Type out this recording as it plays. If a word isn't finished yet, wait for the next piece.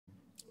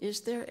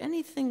is there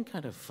anything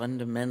kind of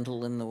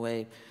fundamental in the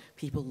way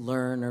people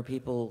learn or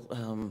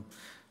people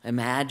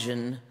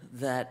imagine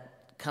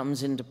that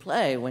comes into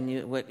play when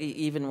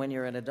even when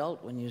you're an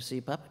adult, when you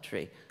see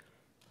puppetry?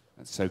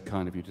 That's so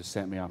kind of you to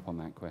set me up on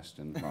that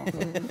question,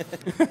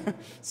 Martha.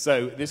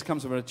 So this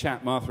comes from a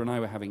chat Martha and I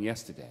were having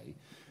yesterday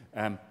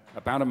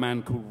about a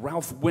man called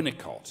Ralph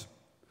Winnicott.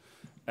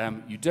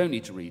 You don't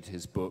need to read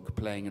his book,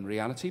 Playing in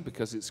Reality,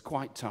 because it's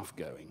quite tough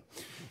going.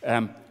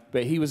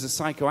 But he was a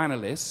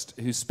psychoanalyst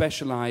who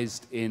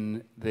specialized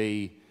in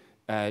the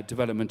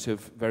development of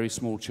very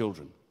small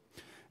children.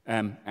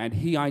 And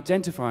he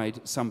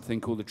identified something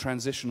called the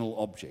transitional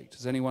object.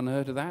 Has anyone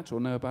heard of that or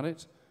know about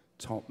it?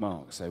 Top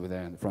marks over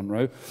there in the front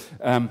row.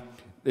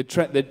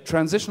 The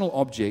transitional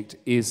object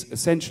is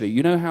essentially,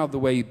 you know how the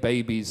way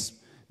babies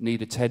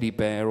need a teddy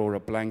bear or a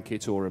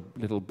blanket or a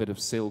little bit of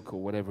silk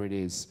or whatever it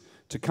is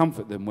to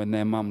comfort them when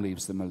their mum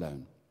leaves them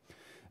alone.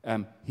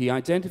 He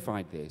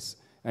identified this,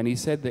 and he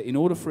said that in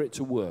order for it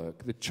to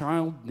work, the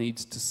child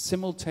needs to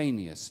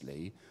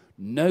simultaneously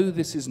know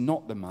this is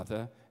not the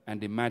mother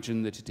and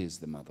imagine that it is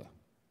the mother.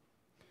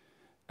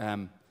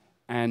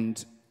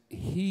 And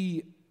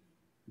he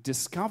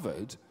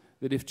discovered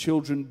that if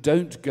children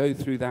don't go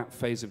through that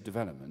phase of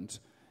development,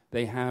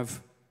 they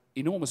have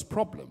enormous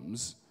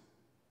problems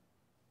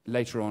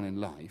later on in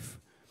life.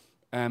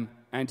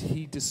 And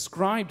he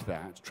described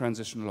that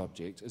transitional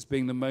object as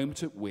being the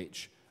moment at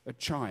which a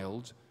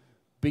child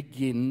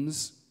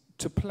begins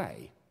to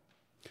play.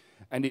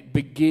 And it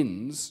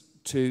begins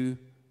to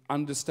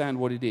understand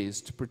what it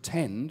is to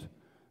pretend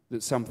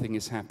that something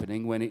is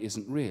happening when it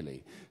isn't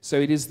really. So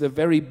it is the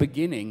very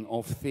beginning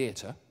of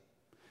theatre,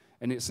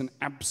 and it's an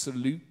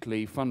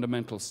absolutely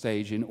fundamental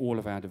stage in all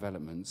of our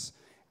developments.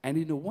 And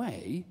in a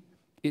way,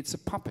 it's a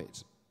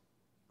puppet,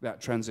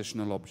 that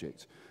transitional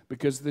object,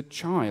 because the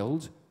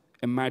child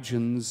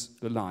imagines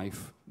the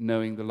life,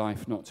 knowing the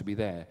life not to be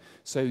there.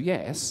 So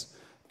yes,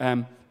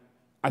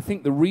 I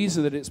think the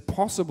reason that it's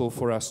possible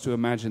for us to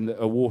imagine that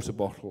a water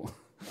bottle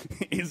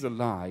is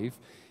alive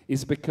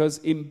is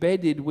because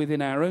embedded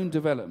within our own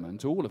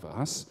development, all of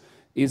us,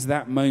 is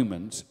that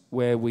moment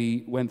where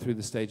we went through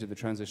the stage of the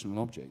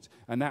transitional object.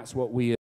 And that's what we